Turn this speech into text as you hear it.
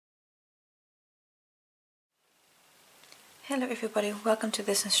Hello everybody, welcome to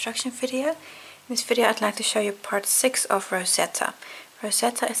this instruction video. In this video I'd like to show you part 6 of Rozeta.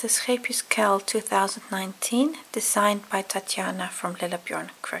 Rozeta is the Scheepjes Kel 2019 designed by Tatiana from Lillebjorn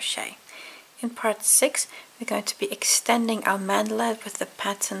Crochet. In part 6 we're going to be extending our mandala with the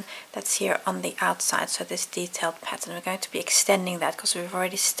pattern that's here on the outside, so this detailed pattern. We're going to be extending that because we've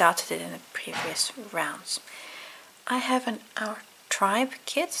already started it in the previous rounds. I have an Our Tribe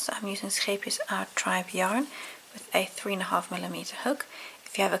kit, so I'm using Scheepjes Our Tribe yarn with a 3.5mm hook.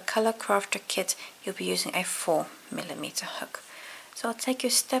 If you have a color crafter kit, you'll be using a 4mm hook. So I'll take you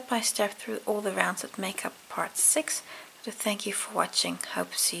step by step through all the rounds that make up part 6. So thank you for watching. Hope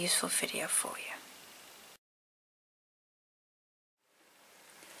it's a useful video for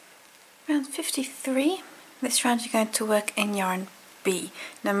you. Round 53. This round you're going to work in yarn B,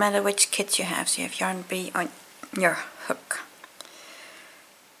 no matter which kit you have. So you have yarn B on your hook.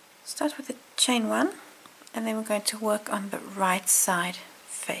 Start with the chain 1. And then we're going to work on the right side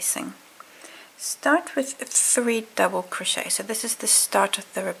facing. Start with 3 double crochets. So this is the start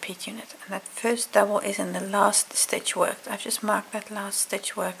of the repeat unit, and that first double is in the last stitch worked. I've just marked that last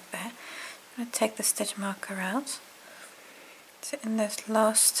stitch worked there. I'm going to take the stitch marker out. So in this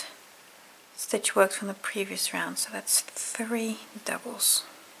last stitch worked from the previous round, so that's 3 doubles.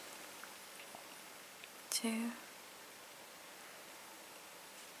 2,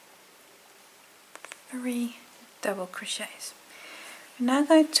 3 double crochets. We're now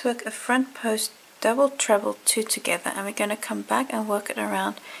going to work a front post double treble 2 together, and we're going to come back and work it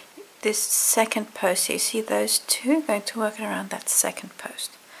around this second post. So you see those 2, going to work it around that second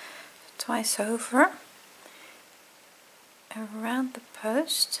post. Twice over, around the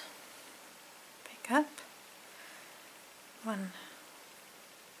post, pick up 1,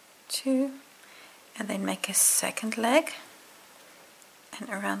 2, and then make a second leg, and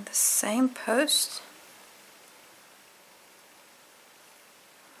around the same post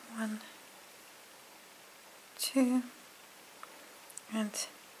 1, 2, and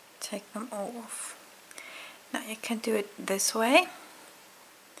take them all off. Now you can do it this way,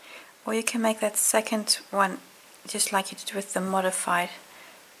 or you can make that second one just like you did with the modified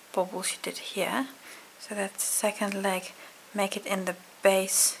bobbles you did here. So that second leg, make it in the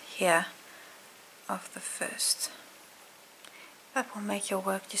base here of the first. That will make your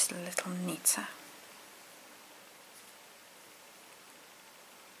work just a little neater.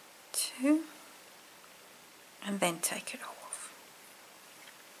 2, and then take it off.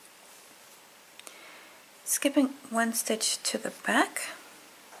 Skipping 1 stitch to the back,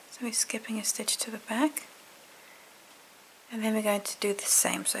 so we're skipping a stitch to the back, and then we're going to do the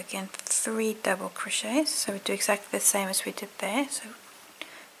same. So again 3 double crochets, so we do exactly the same as we did there. So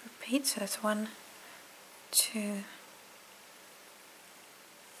repeat, so that's 1, 2,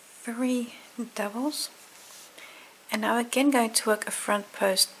 3 doubles. And now again going to work a front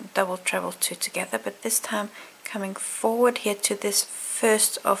post double treble 2 together, but this time coming forward here to this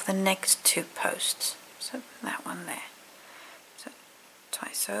first of the next 2 posts. So that one there. So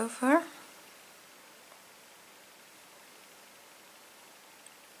twice over.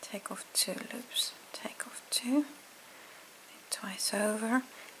 Take off 2 loops. Take off 2. Then twice over.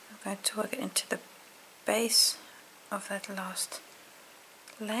 I'm going to work it into the base of that last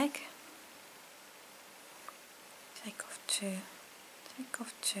leg. Take off 2, take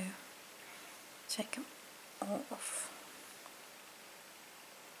off 2, take them all off.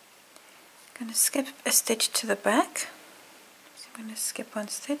 I'm going to skip a stitch to the back, so I'm going to skip 1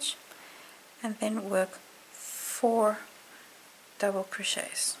 stitch and then work 4 double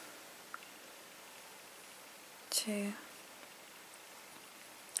crochets. 2,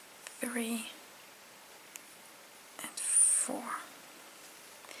 3, and 4.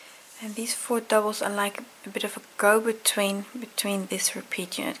 And these 4 doubles are like a bit of a go-between between this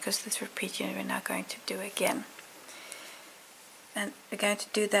repeat unit, because this repeat unit we're now going to do again. And we're going to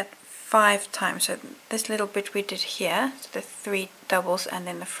do that 5 times. So this little bit we did here, so the 3 doubles and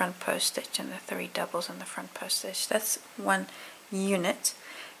then the front post stitch, and the 3 doubles and the front post stitch. That's 1 unit.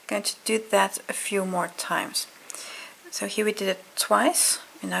 We're going to do that a few more times. So here we did it twice.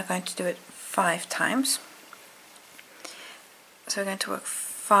 We're now going to do it 5 times. So we're going to work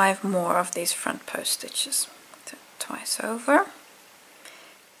 5 more of these front post stitches. So twice over,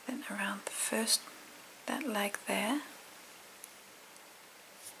 then around the first, that leg there,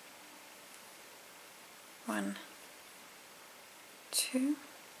 1, 2,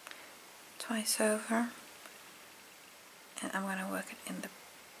 twice over, and I'm going to work it in the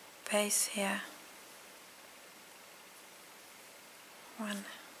base here, 1,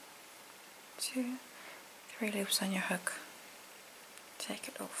 2, 3 loops on your hook. Take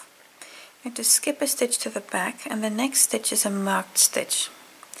it off. I'm going to skip a stitch to the back, and the next stitch is a marked stitch.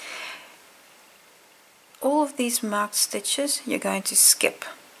 All of these marked stitches you're going to skip.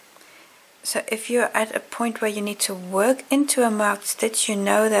 So if you're at a point where you need to work into a marked stitch, you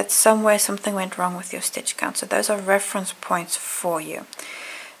know that somewhere something went wrong with your stitch count. So those are reference points for you.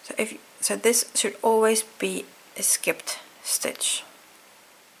 So this should always be a skipped stitch.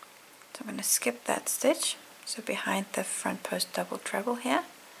 So I'm going to skip that stitch. So behind the front post double treble here.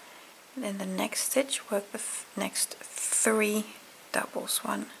 And in the next stitch, work the next 3 doubles.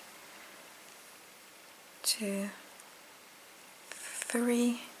 1, 2,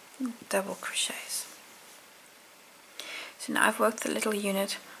 3 double crochets. So now I've worked the little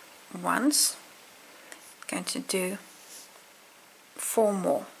unit once. I'm going to do 4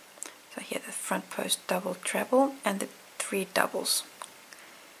 more. So here the front post double treble and the 3 doubles.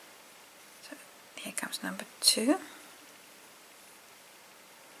 So here comes number 2.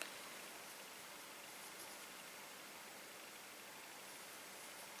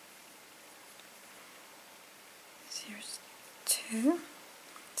 So here's 2.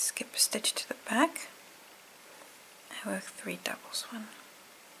 Skip a stitch to the back. I work 3 doubles. 1,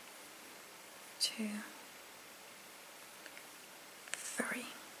 2, 3.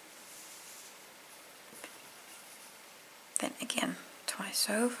 Then again twice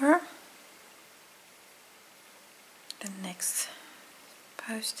over. The next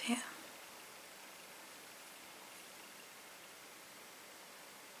post here.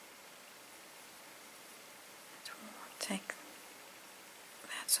 Take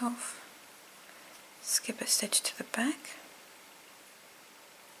that off. Skip a stitch to the back.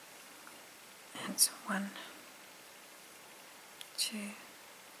 And 1, 2,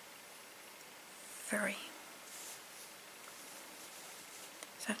 3.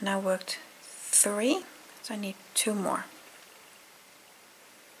 So I've now worked 3, so I need 2 more.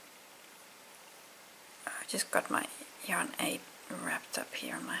 I just got my yarn A wrapped up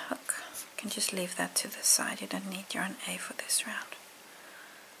here on my hook. You can just leave that to the side, you don't need yarn A for this round.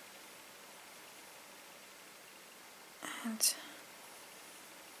 And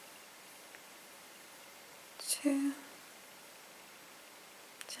 2,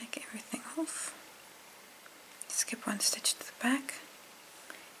 take everything off, skip 1 stitch to the back,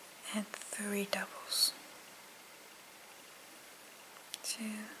 and 3 doubles. 2,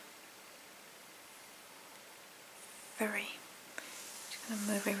 3. Just going to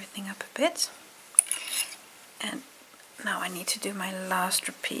move everything up a bit. And now I need to do my last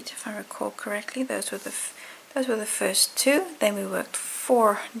repeat. If I recall correctly, those were the first 2. Then we worked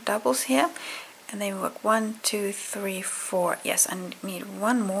 4 doubles here, and then we work 1, 2, 3, 4. Yes, I need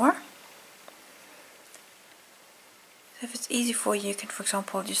 1 more. So if it's easy for you, you can, for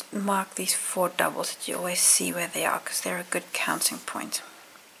example, just mark these 4 doubles that you always see where they are, because they're a good counting point.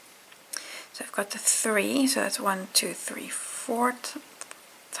 So I've got the 3, so that's 1, 2, 3, 4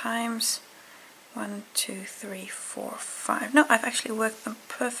 times 1, 2, 3, 4, 5. No, I've actually worked them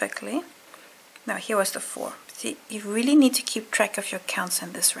perfectly. Now here was the 4. See, you really need to keep track of your counts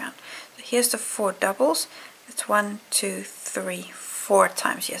in this round. So here's the 4 doubles. That's 1, 2, 3, 4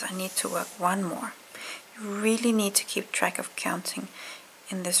 times. Yes, I need to work 1 more. You really need to keep track of counting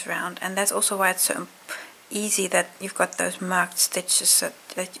in this round, and that's also why it's so easy that you've got those marked stitches, so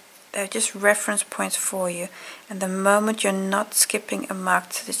that they're just reference points for you. And the moment you're not skipping a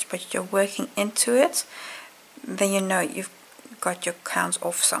marked stitch but you're working into it, then you know you've got your counts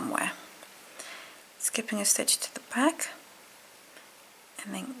off somewhere. Skipping a stitch to the back,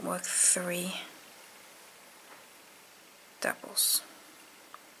 and then work 3 doubles.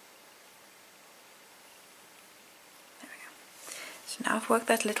 There we go. So now I've worked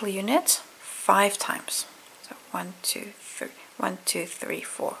that little unit 5 times. So 1, 2, 3, 1, 2, 3,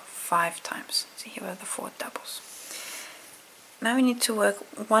 4, 5 times. So here are the 4 doubles. Now we need to work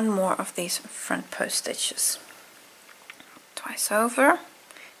 1 more of these front post stitches. Twice over.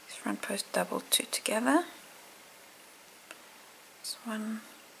 Front post double 2 together. This 1,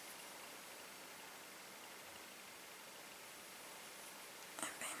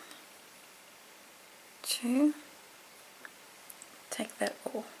 and then 2. Take that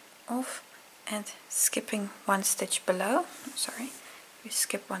all off, and skipping 1 stitch below. Sorry, we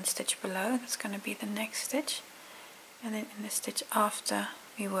skip 1 stitch below. That's going to be the next stitch, and then in the stitch after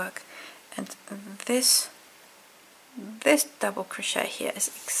we work. And this double crochet here is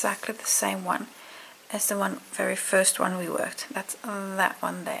exactly the same one as the very first one we worked. That's that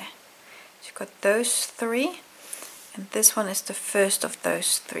one there. So you've got those 3, and this one is the first of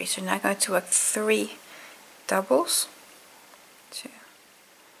those 3. So now I'm going to work 3 doubles. 2,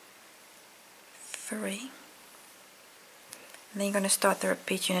 3, And then you're going to start the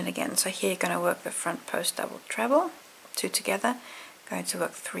repeat unit again. So here you're going to work the front post double treble, 2 together, going to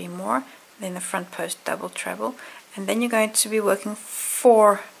work 3 more, then the front post double treble, and then you're going to be working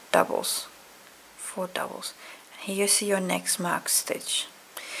 4 doubles. 4 doubles. And here you see your next marked stitch.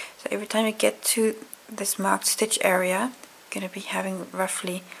 So every time you get to this marked stitch area, you're going to be having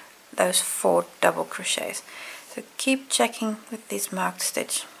roughly those 4 double crochets. So keep checking with these marked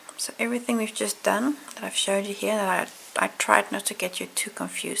stitch. So everything we've just done that I've showed you here, that I tried not to get you too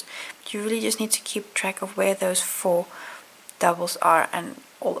confused, but you really just need to keep track of where those 4 doubles are, and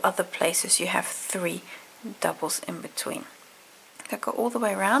all other places you have 3 doubles in between. So go all the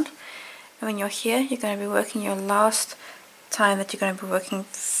way around, and when you're here you're going to be working your last time that you're going to be working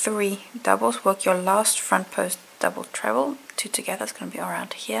 3 doubles. Work your last front post double treble, 2 together, it's going to be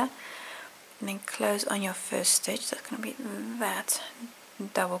around here, and then close on your first stitch. That's going to be that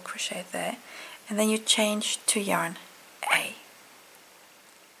double crochet there, and then you change to yarn A.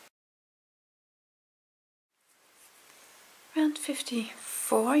 Round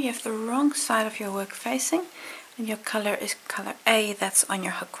 54, you have the wrong side of your work facing, and your color is color A, that's on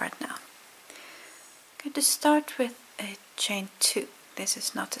your hook right now. I'm going to start with a chain 2. This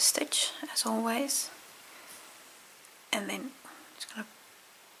is not a stitch as always, and then I'm just going to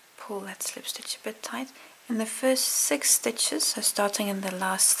pull that slip stitch a bit tight. In the first 6 stitches, so starting in the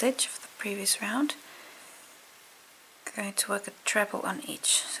last stitch of the previous round, I'm going to work a treble on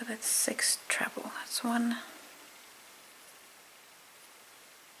each. So that's 6 treble. That's 1,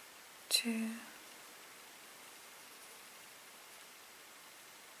 2,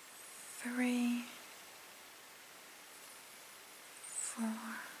 3, 4,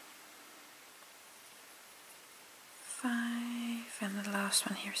 5, and the last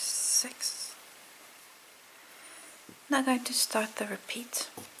one here is 6. Now going to start the repeat.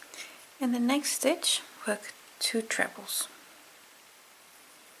 In the next stitch, work 2 trebles.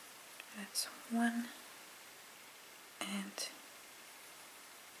 That's 1 and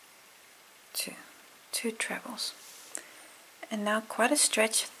 2. 2 trebles. And now quite a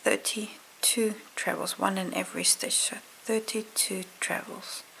stretch, 32 trebles, 1 in every stitch, so 32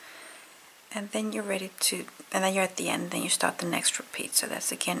 trebles. And then you're ready to, and then you're at the end, then you start the next repeat, so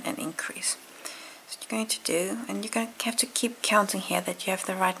that's again an increase. So what you're going to do, and you're going to have to keep counting here that you have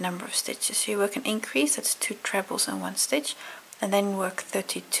the right number of stitches. So you work an increase, that's 2 trebles in 1 stitch, and then work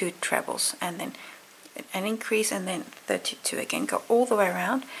 32 trebles, and then an increase, and then 32 again. Go all the way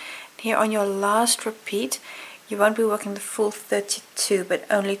around. Here on your last repeat, you won't be working the full 32, but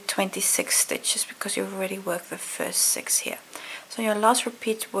only 26 stitches, because you've already worked the first 6 here. So in your last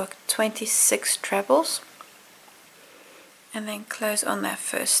repeat, work 26 trebles, and then close on that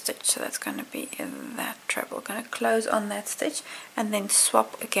first stitch. So that's going to be in that treble. Going to close on that stitch, and then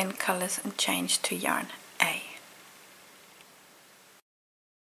swap again colors and change to yarn A.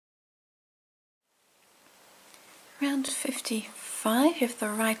 Round 55, you have the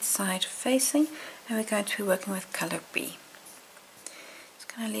right side facing, and we're going to be working with color B.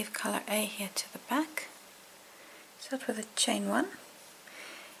 Just going to leave color A here to the back. Start with a chain 1,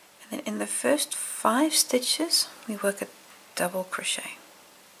 and then in the first 5 stitches we work a double crochet.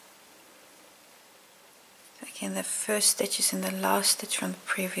 So again, the first stitch is in the last stitch from the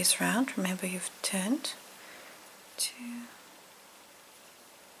previous round. Remember, you've turned 2,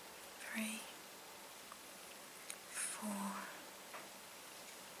 3, 4,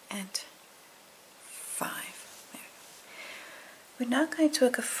 and 5. There. We're now going to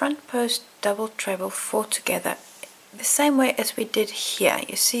work a front post double treble 4 together, the same way as we did here.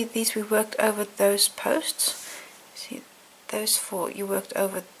 You see these, we worked over those posts. See those 4, you worked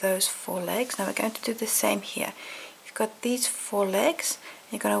over those 4 legs. Now we're going to do the same here. You've got these 4 legs,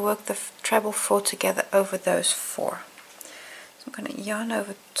 and you're going to work the treble 4 together over those 4. So I'm going to yarn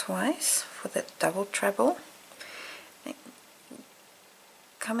over twice for the double treble,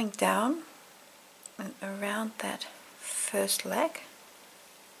 coming down and around that first leg,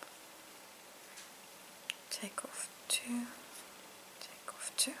 take off 2, take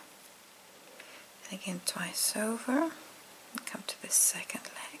off 2, and again twice over, and come to the second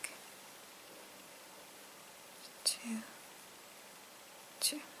leg, 2,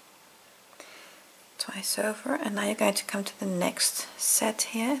 2, twice over, and now you're going to come to the next set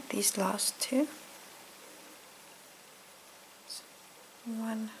here, these last 2,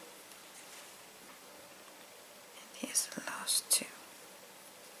 1, and here's the last 2.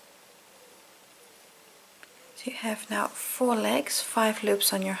 So you have now 4 legs, 5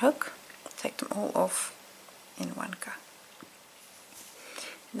 loops on your hook. Take them all off in one go.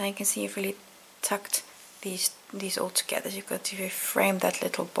 Now you can see you've really tucked these all together. You've got to frame that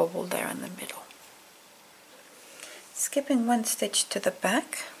little bobble there in the middle. skipping one stitch to the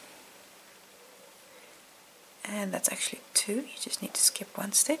back, and that's actually 2, you just need to skip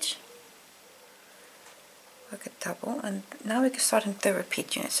one stitch, work a double, and now we can start into the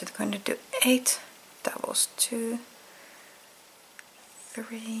repeat unit. So we're going to do 8 doubles, 2,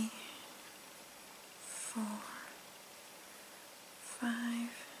 3, 4, 5,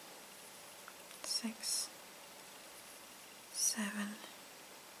 6, 7,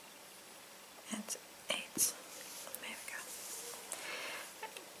 and 8. There we go.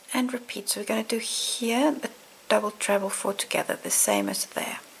 And repeat. So we're going to do here the double treble 4 together, the same as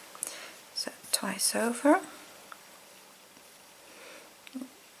there. So twice over,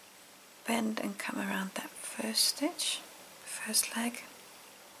 bend and come around that first stitch, first leg,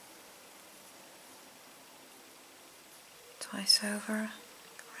 twice over,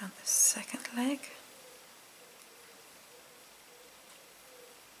 around the second leg,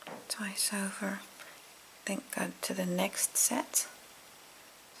 twice over, then go to the next set, so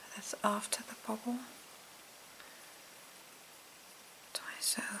that's after the bobble,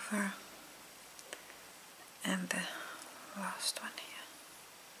 twice over, and the last one here,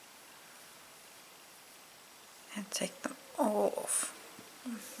 and take them all off.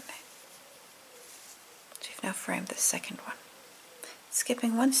 So you've now framed the second one.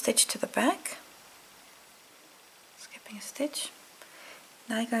 Skipping one stitch to the back, skipping a stitch.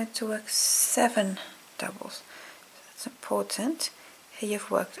 Now you're going to work 7 doubles. So that's important. Here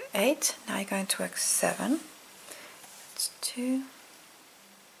you've worked 8, now you're going to work 7. That's 2,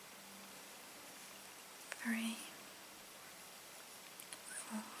 3,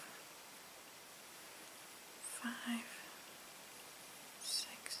 4, 5,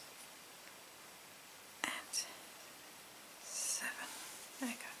 6, and 7. There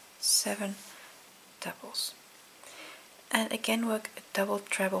you go. 7 doubles. And again work a double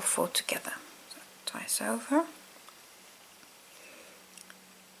treble 4 together. So twice over.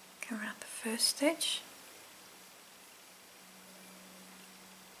 Go around the first stitch.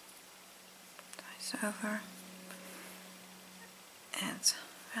 Twice over. And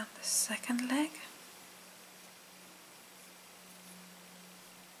around the second leg.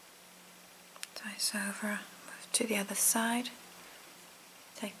 Twice over. Move to the other side.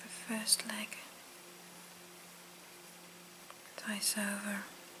 Take the first leg. Twice over,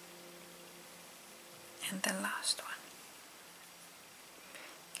 and the last one.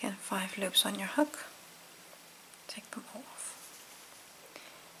 Again, 5 loops on your hook, take them all off,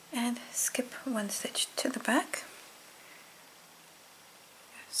 and skip one stitch to the back,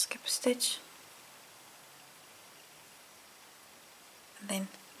 skip a stitch, and then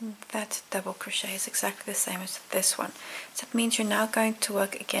that double crochet is exactly the same as this one. So that means you're now going to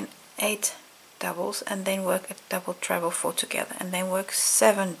work again 8 doubles and then work a double treble 4 together, and then work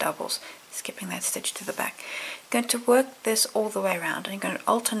 7 doubles, skipping that stitch to the back. You're going to work this all the way around, and you're going to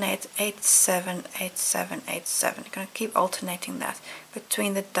alternate 8 7 8 7 8 7. You're going to keep alternating that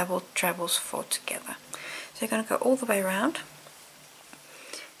between the double trebles 4 together. So you're going to go all the way around,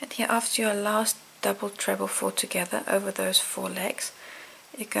 and here after your last double treble 4 together over those 4 legs,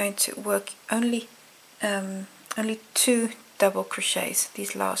 you're going to work only 2 double crochets,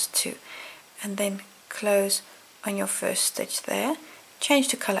 these last 2, and then close on your first stitch there. Change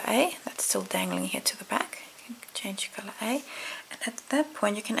to color A, that's still dangling here to the back. You can change your color A, and at that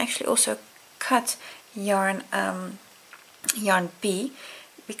point you can actually also cut yarn B,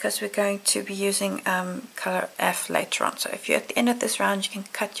 because we're going to be using color F later on. So if you're at the end of this round, you can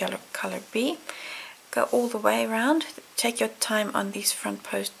cut your color B, go all the way around, take your time on these front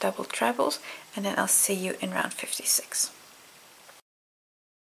post double trebles, and then I'll see you in round 56.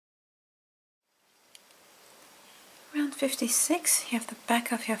 Round 56, you have the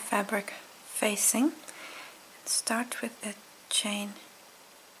back of your fabric facing. Start with a chain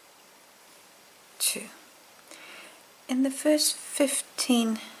 2. In the first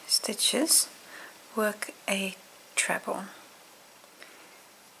 15 stitches, work a treble.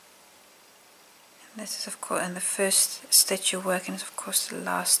 And this is of course, and the first stitch you're working is of course the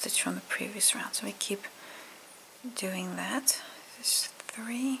last stitch from the previous round. So we keep doing that. This is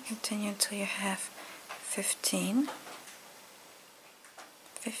 3, continue until you have 15,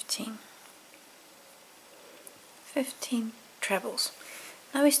 15, 15 trebles.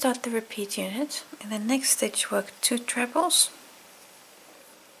 Now we start the repeat unit. In the next stitch work 2 trebles.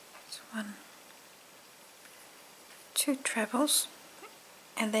 So 1, 2 trebles,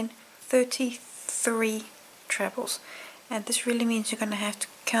 and then 33 trebles. And this really means you're going to have to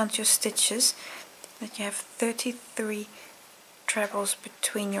count your stitches, that you have 33 trebles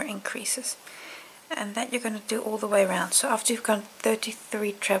between your increases, and that you're going to do all the way around. So after you've gone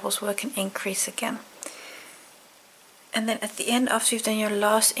 33 trebles, work an increase again. And then at the end, after you've done your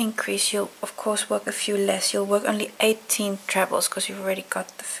last increase, you'll of course work a few less. You'll work only 18 trebles because you've already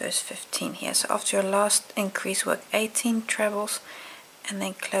got the first 15 here. So after your last increase, work 18 trebles and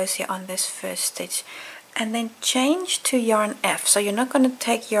then close here on this first stitch. And then change to yarn F. So you're not going to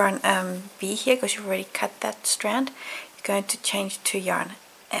take yarn B here because you've already cut that strand. You're going to change to yarn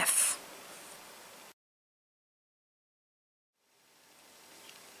F.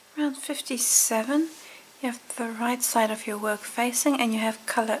 Around 57. You have the right side of your work facing and you have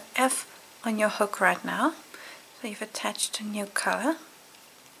color F on your hook right now. So you've attached a new color.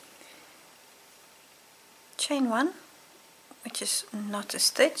 Chain 1, which is not a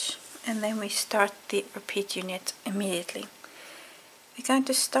stitch, and then we start the repeat unit immediately. We're going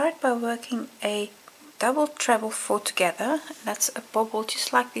to start by working a double treble 4 together. That's a bobble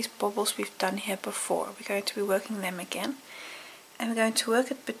just like these bobbles we've done here before. We're going to be working them again. And we're going to work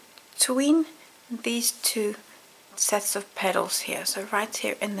it between these two sets of petals here. So right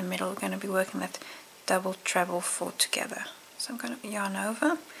here in the middle we're going to be working that double treble 4 together. So I'm going to yarn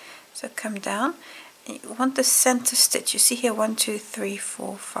over, so come down. You want the center stitch. You see here 1, 2, 3,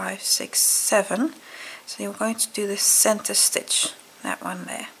 4, 5, 6, 7. So you're going to do the center stitch, that one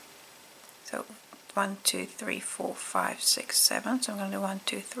there. So 1, 2, 3, 4, 5, 6, 7. So I'm going to do 1,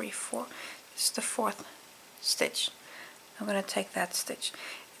 2, 3, 4. This is the fourth stitch. I'm going to take that stitch.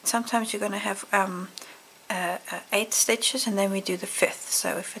 Sometimes you're going to have 8 stitches and then we do the 5th.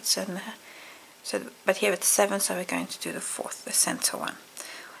 So if it's in the, but here it's 7, so we're going to do the 4th, the center one. 1,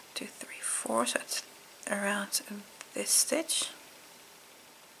 2, 3, 4. So it's around this stitch.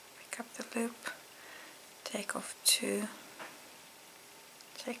 Pick up the loop, take off 2,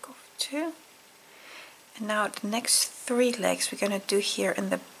 take off 2. And now the next 3 legs we're going to do here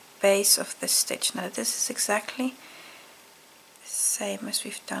in the base of the stitch. Now this is exactly same as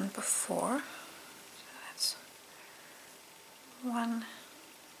we've done before. So that's 1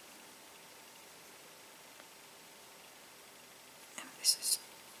 and this is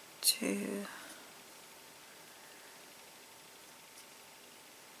 2,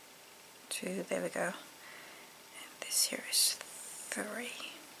 2, there we go, and this here is 3.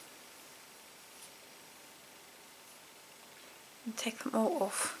 And take them all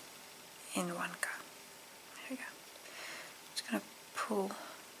off in one go. There we go. I'm just going to pull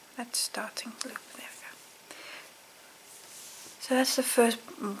that starting loop. There we go. So that's the first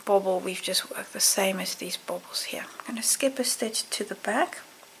bobble we've just worked, the same as these bobbles here. I'm going to skip a stitch to the back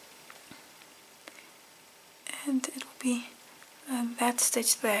and it'll be that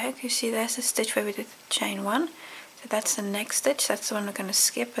stitch there. You see there's a stitch where we did chain 1. So that's the next stitch, that's the one we're going to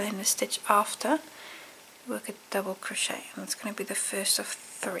skip, and then the stitch after work a double crochet, and it's going to be the first of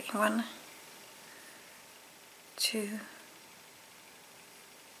 3. 1, 2,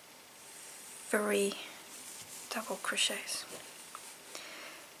 3 double crochets.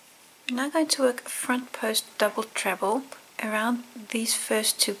 We're now going to work a front post double treble around these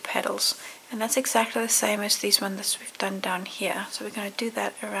first 2 petals, and that's exactly the same as these ones that we've done down here. So we're going to do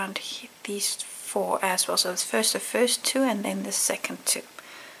that around these 4 as well. So it's first the first 2 and then the second 2.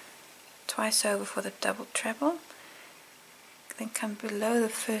 Twice over for the double treble, then come below the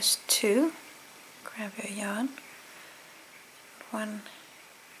first 2, grab your yarn, 1,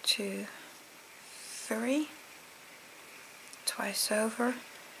 2, 3, twice over,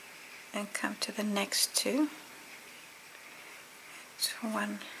 and come to the next 2,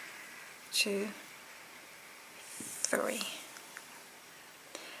 1, 2, 3.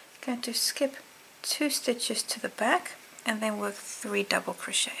 Going to skip 2 stitches to the back and then work 3 double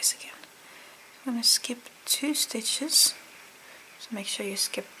crochets again. I'm going to skip 2 stitches, so make sure you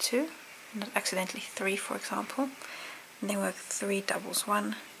skip 2, not accidentally 3 for example, and then work 3 doubles,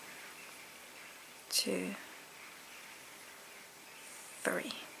 1, 2, 3. There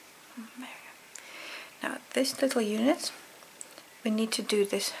we go. Now this little unit, we need to do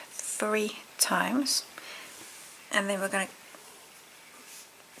this 3 times, and then we're going to,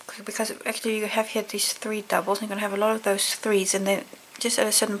 because actually you have here these 3 doubles, and you're going to have a lot of those 3s, and then just at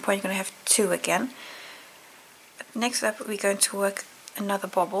a certain point you're going to have 2 again. But next up we're going to work another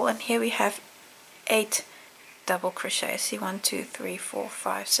bobble, and here we have 8 double crochets. See, 1, 2, 3, 4,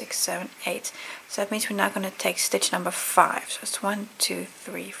 5, 6, 7, 8. So that means we're now going to take stitch number 5. So it's 1, 2,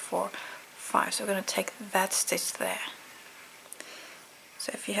 3, 4, 5. So we're going to take that stitch there.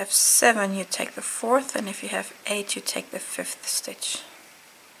 So if you have 7 you take the 4th, and if you have 8 you take the 5th stitch.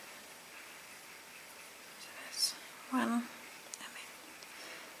 So that's 1.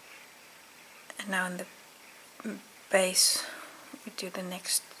 And now in the base we do the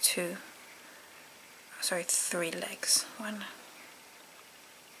next 3 legs. 1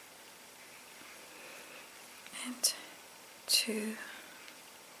 and 2,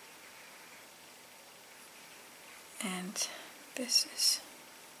 and this is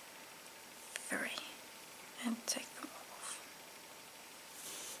 3, and take them off.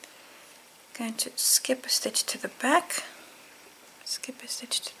 Going to skip a stitch to the back, skip a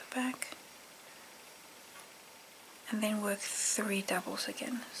stitch to the back, and then work 3 doubles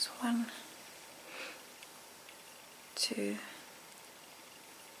again. So 1, 2,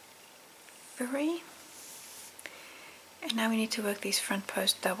 3, and now we need to work these front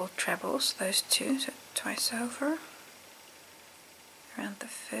post double trebles, those 2, so twice over, around the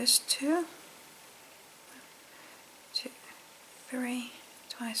first 2, 2, 3,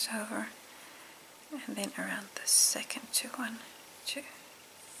 twice over, and then around the second 2, 1, 2,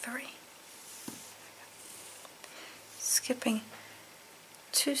 3. Skipping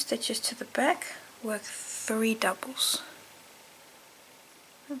 2 stitches to the back, work 3 doubles.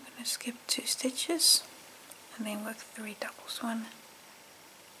 I'm going to skip 2 stitches and then work 3 doubles. 1,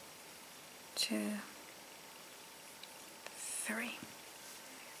 2, 3.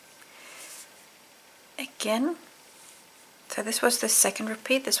 Again, so this was the second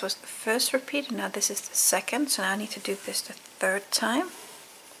repeat, this was the first repeat, and now this is the second, so now I need to do this the third time.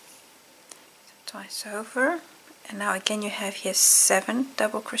 So twice over, and now again you have here 7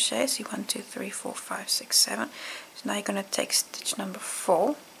 double crochets, so 1, 2, 3, 4, 5, 6, 7. So now you're going to take stitch number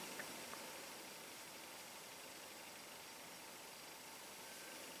 4.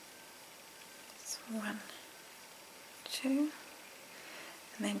 So 1, 2, and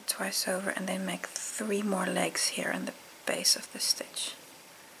then twice over, and then make 3 more legs here in the base of the stitch.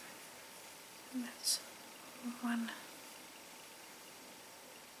 And that's 1,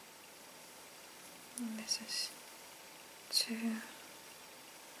 and this is 2,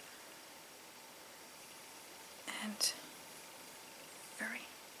 and 3.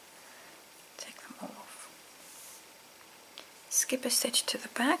 Take them all off. Skip a stitch to the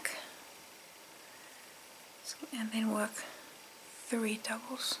back, and then work 3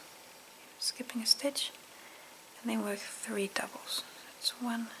 doubles. Skipping a stitch, and then work 3 doubles. That's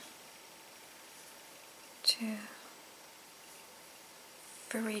 1, 2,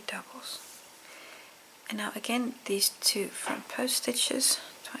 3 doubles. And now again these 2 front post stitches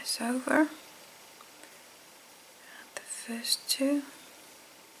twice over, the first 2,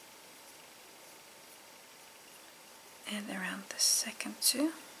 and around the second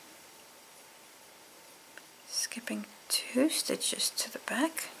 2, skipping 2 stitches to the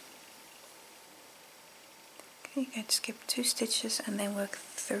back. Okay, you're going to skip 2 stitches and then work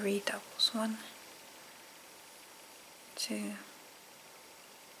 3 doubles. 1, 2,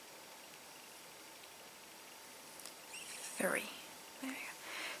 3. There we go.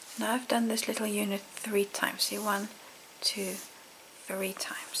 Now I've done this little unit 3 times. See, 1, 2, 3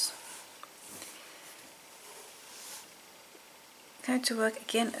 times. I'm going to work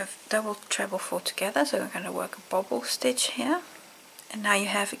again a double treble 4 together, so we're going to work a bobble stitch here, and now you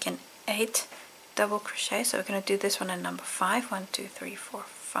have again 8 double crochet, so we're going to do this one in number 5. 1, 2, 3, 4,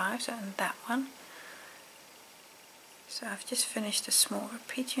 5, so in that one. So I've just finished a small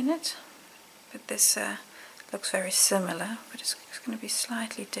repeat unit, but this looks very similar, but it's going to be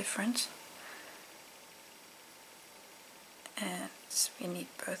slightly different, and we need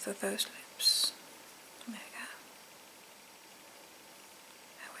both of those loops. There we go.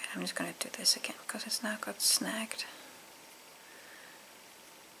 Oh, wait, I'm just going to do this again because it's now got snagged.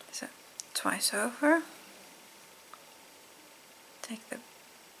 So twice over, take the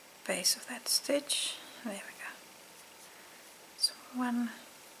base of that stitch, there we go. So 1,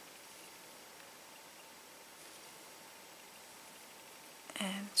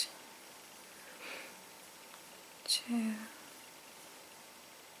 and 2,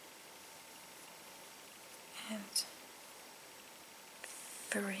 and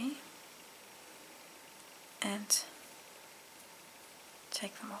 3, and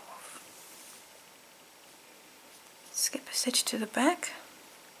take them all off. Skip a stitch to the back,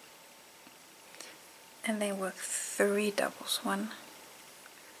 and then work 3 doubles. 1,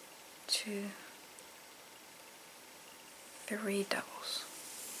 2, 3 doubles.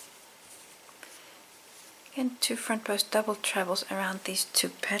 Again, 2 front post double trebles around these 2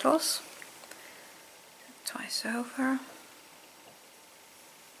 petals, twice over,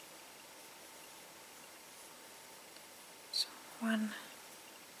 so 1,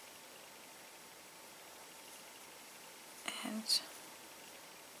 and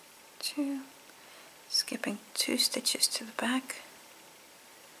 2, skipping 2 stitches to the back,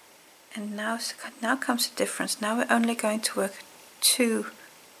 and now comes the difference. Now we're only going to work 2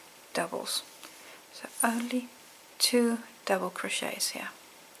 doubles. So only 2 double crochets here,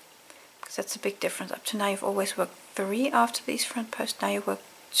 because that's a big difference. Up to now you've always worked 3 after these front posts, now you work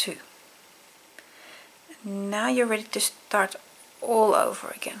 2. Now you're ready to start all over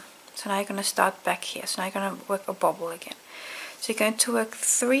again. So now you're going to start back here. So now you're going to work a bobble again. So you're going to work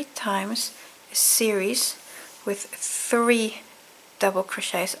 3 times a series with 3 double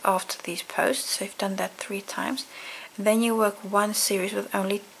crochets after these posts. So you've done that 3 times. And then you work 1 series with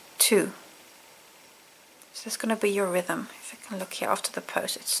only 2. So that's going to be your rhythm. If you can look here after the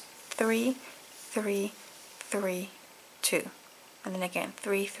post, it's 3, 3, 3, 2. And then again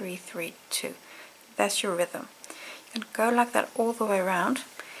 3, 3, 3, 2. That's your rhythm. You can go like that all the way around.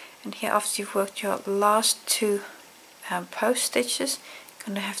 And here, after you've worked your last 2 post stitches, you're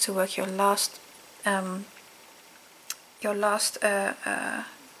going to have to work your last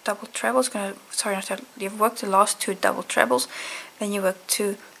double trebles. You've worked the last 2 double trebles, then you work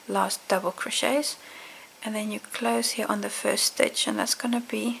 2 last double crochets, and then you close here on the first stitch, and that's going to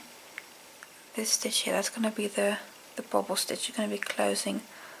be this stitch here. That's going to be the bobble stitch. You're going to be closing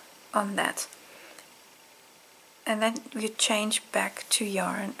on that. And then you change back to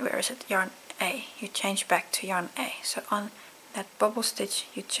yarn, where is it? Yarn A. You change back to yarn A. So on that bobble stitch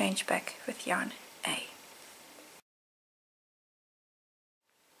you change back with yarn A.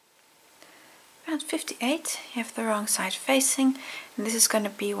 Round 58, you have the wrong side facing, and this is going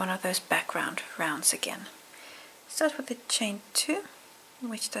to be one of those background rounds again. Start with the chain 2,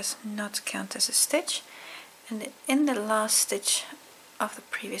 which does not count as a stitch, and in the last stitch of the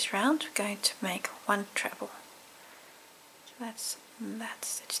previous round we're going to make 1 treble. That's that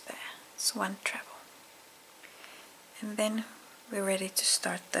stitch there. It's 1 treble. And then we're ready to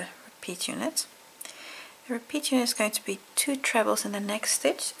start the repeat unit. The repeat unit is going to be 2 trebles in the next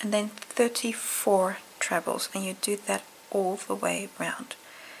stitch and then 34 trebles, and you do that all the way round.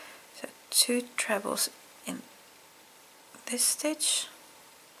 So 2 trebles in this stitch,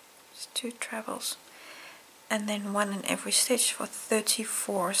 just 2 trebles, and then 1 in every stitch for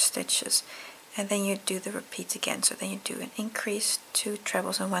 34 stitches. And then you do the repeat again. So then you do an increase, 2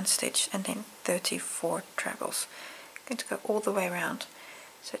 trebles in 1 stitch, and then 34 trebles. I'm going to go all the way around.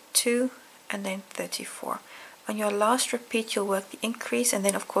 So 2 and then 34. On your last repeat you'll work the increase, and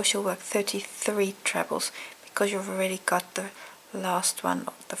then of course you'll work 33 trebles because you've already got the last one,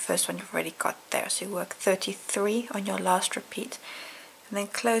 the first one you've already got there. So you work 33 on your last repeat, and then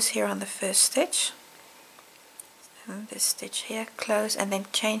close here on the first stitch. And this stitch here, close, and then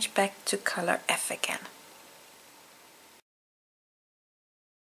change back to color F again.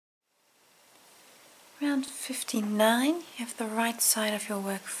 Round 59, you have the right side of your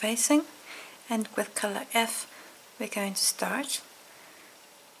work facing, and with color F we're going to start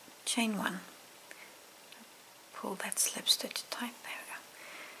chain 1. Pull that slip stitch tight, there we go.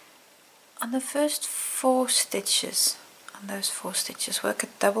 On the first 4 stitches, on those 4 stitches, work a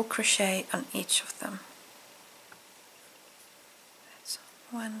double crochet on each of them.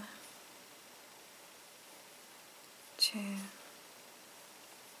 1, 2,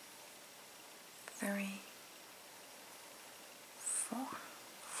 3, 4.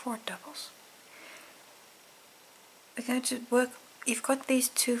 4 doubles. We're going to work, you've got these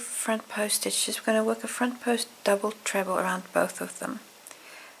 2 front post stitches, we're going to work a front post double treble around both of them.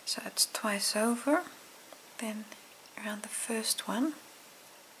 So it's twice over, then around the first one.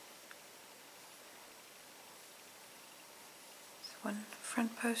 1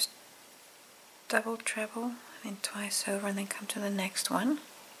 front post double treble, and then twice over, and then come to the next one.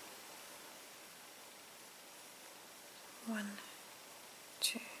 1,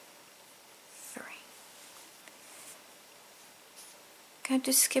 2, 3. Going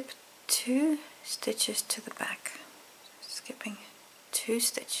to skip 2 stitches to the back. Skipping 2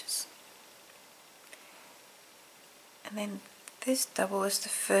 stitches. And then this double is the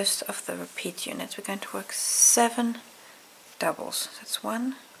first of the repeat units. We're going to work 7 doubles. So that's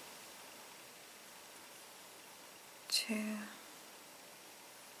 1, 2,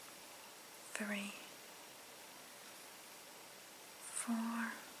 3, 4,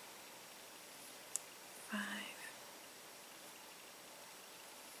 5,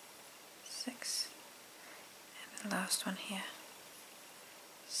 6, and the last one here,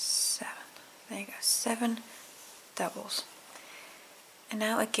 7. There you go, 7 doubles. And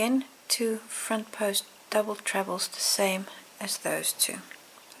now again 2 front post double trebles, the same as those 2.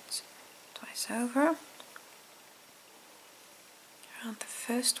 That's twice over, around the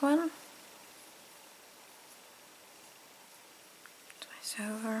first one, twice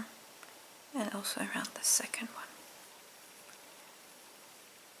over, and also around the second one.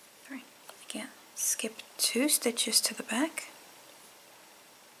 3. Again, skip 2 stitches to the back,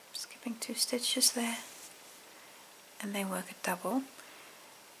 skipping 2 stitches there, and then work a double.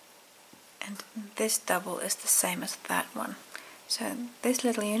 and this double is the same as that one. So this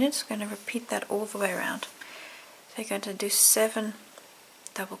little unit is going to repeat that all the way around. So you're going to do 7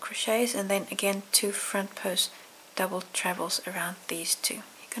 double crochets and then again 2 front post double trebles around these 2. You're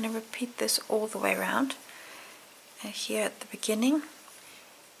going to repeat this all the way around. And here at the beginning,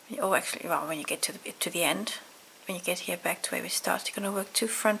 or actually, well, when you get to the end, when you get here back to where we started, you're going to work 2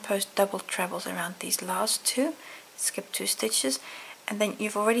 front post double trebles around these last 2. Skip 2 stitches, and then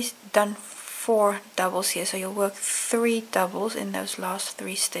you've already done 4 doubles here, so you'll work 3 doubles in those last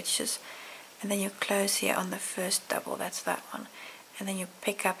 3 stitches, and then you close here on the first double, that's that one, and then you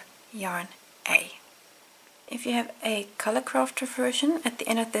pick up yarn A. If you have a color crafter version, at the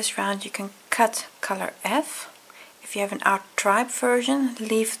end of this round you can cut color F. If you have an Our Tribe version,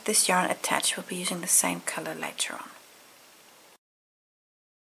 leave this yarn attached. We'll be using the same color later on.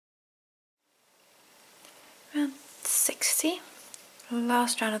 Round 60.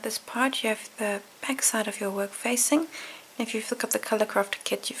 Last round of this part, you have the back side of your work facing. If you look up the color crafter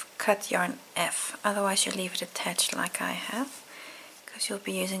kit, you've cut yarn F. Otherwise you leave it attached like I have, because you'll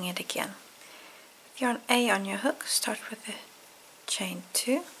be using it again. With yarn A on your hook, start with the chain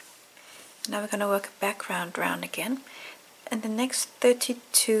 2. Now we're going to work a back round again, and the next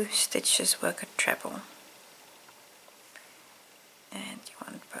 32 stitches work a treble. And you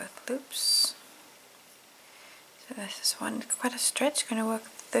want both loops. So this is one, quite a stretch, going to work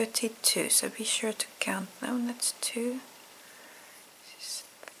 32, so be sure to count them. That's 2, this is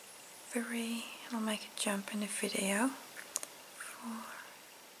 3, I'll make a jump in the video, 4,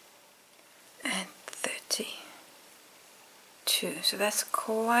 and 32. So that's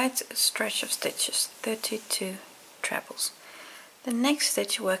quite a stretch of stitches, 32 trebles. The next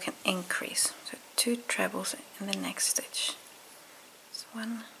stitch you work an increase, so 2 trebles in the next stitch. It's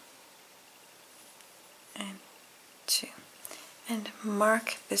 1 and 2. And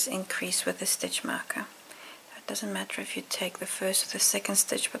mark this increase with a stitch marker. It doesn't matter if you take the first or the second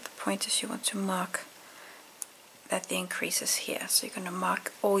stitch, but the point is you want to mark that the increase is here. So you're going to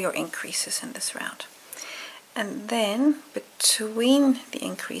mark all your increases in this round. And then between the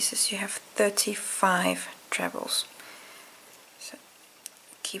increases you have 35 trebles. So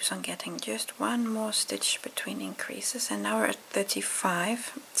it keeps on getting just one more stitch between increases, and now we're at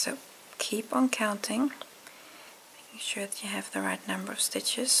 35. So keep on counting, making sure that you have the right number of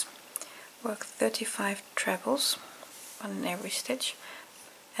stitches. Work 35 trebles, one in every stitch,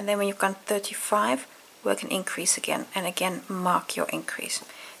 and then when you've gone 35, work an increase again, and again mark your increase.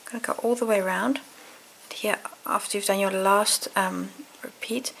 I'm going to go all the way around. Here, after you've done your last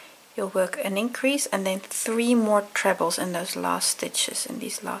repeat, you'll work an increase and then 3 more trebles in those last stitches, in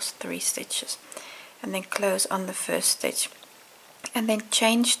these last 3 stitches, and then close on the first stitch, and then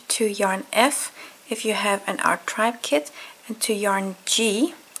change to yarn F if you have an Our Tribe kit, and to yarn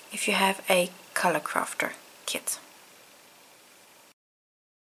G if you have a color crafter kit.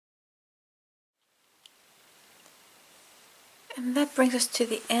 And that brings us to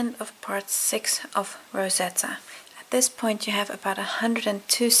the end of part 6 of Rozeta. At this point you have about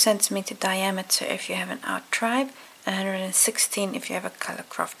 102 centimeter diameter if you have an Our Tribe, and 116 if you have a color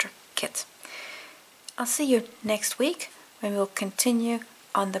crafter kit. I'll see you next week when we'll continue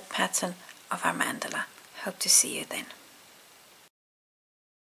on the pattern of our mandala. Hope to see you then.